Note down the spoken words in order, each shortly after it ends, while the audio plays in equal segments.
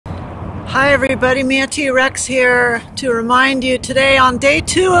Hi everybody, Mia T-Rex here to remind you today on day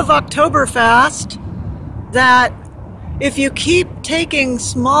 2 of Octoberfast that if you keep taking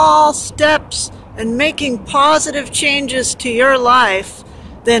small steps and making positive changes to your life,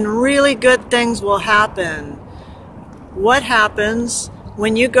 then really good things will happen. What happens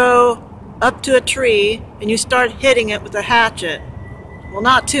when you go up to a tree and you start hitting it with a hatchet? Well,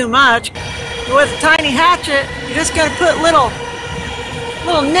 not too much. With a tiny hatchet, you're just going to put little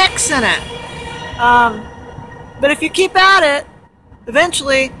nicks in it. But if you keep at it,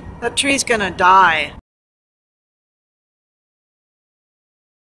 eventually that tree's going to die.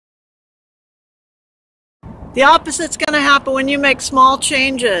 The opposite's going to happen when you make small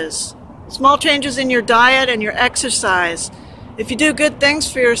changes. Small changes in your diet and your exercise. If you do good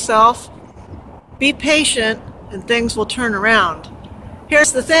things for yourself, be patient and things will turn around.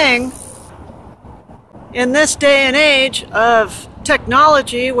 Here's the thing. In this day and age of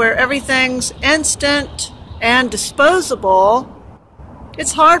technology where everything's instant and disposable,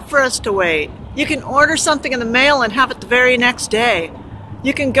 it's hard for us to wait. You can order something in the mail and have it the very next day.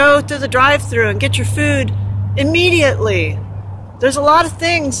 You can go through the drive-thru and get your food immediately. There's a lot of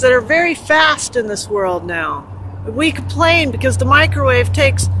things that are very fast in this world now. We complain because the microwave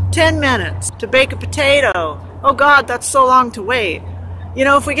takes 10 minutes to bake a potato. Oh God, that's so long to wait. You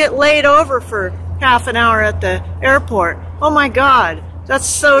know, if we get laid over for half an hour at the airport, oh my God, that's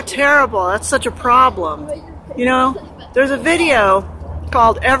so terrible. That's such a problem. You know, there's a video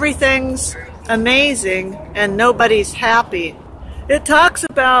called Everything's Amazing and Nobody's Happy. It talks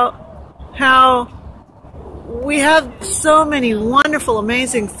about how we have so many wonderful,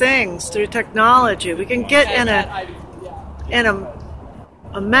 amazing things through technology. We can get in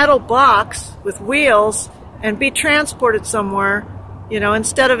a metal box with wheels and be transported somewhere. You know,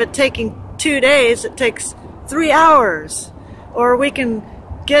 instead of it taking 2 days, it takes 3 hours. Or we can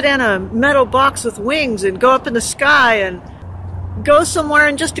get in a metal box with wings and go up in the sky and go somewhere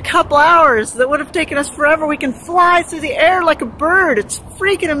in just a couple hours that would have taken us forever. We can fly through the air like a bird. It's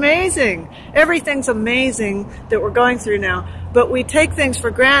freaking amazing. Everything's amazing that we're going through now. But we take things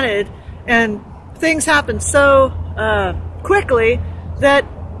for granted and things happen so quickly that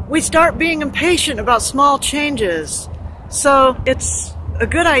we start being impatient about small changes. So it's a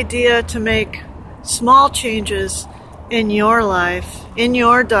good idea to make small changes in your life, in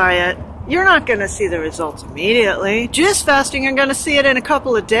your diet. You're not going to see the results immediately. Juice fasting, you're going to see it in a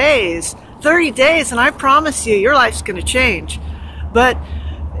couple of days, 30 days, and I promise you, your life's going to change. But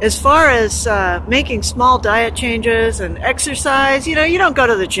as far as making small diet changes and exercise, you know, you don't go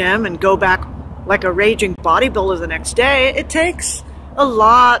to the gym and go back like a raging bodybuilder the next day. It takes a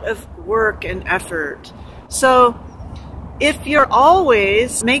lot of work and effort. So if you're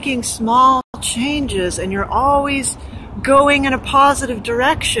always making small changes and you're always going in a positive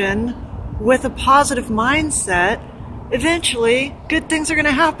direction with a positive mindset, eventually good things are going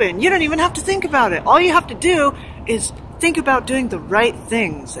to happen. You don't even have to think about it. All you have to do is think about doing the right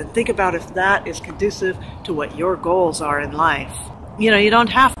things and think about if that is conducive to what your goals are in life. You know, you don't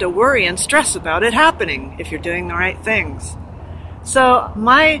have to worry and stress about it happening if you're doing the right things. So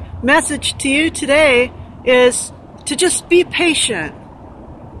my message to you today is to just be patient.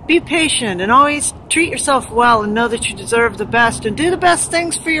 Be patient and always treat yourself well and know that you deserve the best and do the best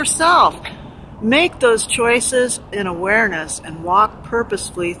things for yourself. Make those choices in awareness and walk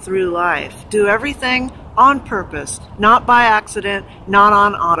purposefully through life. Do everything on purpose, not by accident, not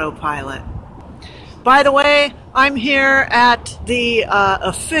on autopilot. By the way, I'm here at the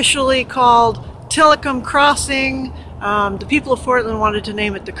officially called Tillicum Crossing. The people of Portland wanted to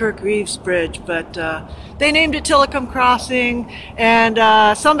name it the Kirk Reeves Bridge, but they named it Tillicum Crossing,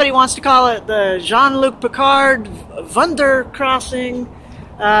 and somebody wants to call it the Jean-Luc Picard Wunder Crossing.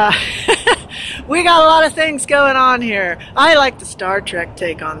 We got a lot of things going on here. I like the Star Trek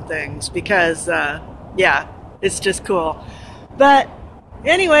take on things because, yeah, it's just cool. But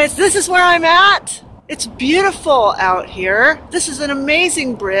anyways, this is where I'm at. It's beautiful out here. This is an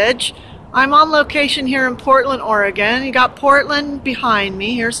amazing bridge. I'm on location here in Portland, Oregon. You got Portland behind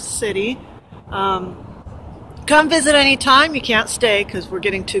me. Here's the city. Come visit anytime. You can't stay because we're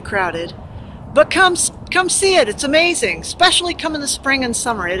getting too crowded. But come see it. It's amazing. Especially come in the spring and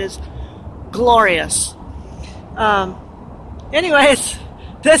summer. It is glorious. Anyways,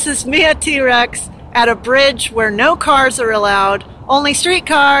 this is Mia T-Rex at a bridge where no cars are allowed. Only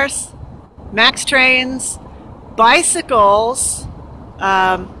streetcars, MAX trains, bicycles,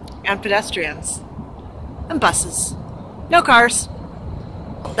 and pedestrians and buses. No cars.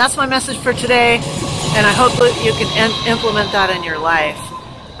 That's my message for today, and I hope that you can implement that in your life.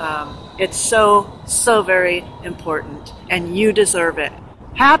 It's so very important, and you deserve it.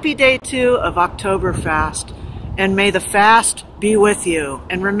 Happy day 2 of Octoberfast, and may the fast be with you.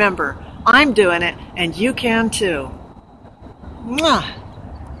 And remember, I'm doing it, and you can too. Mwah!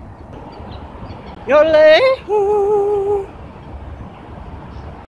 Yole!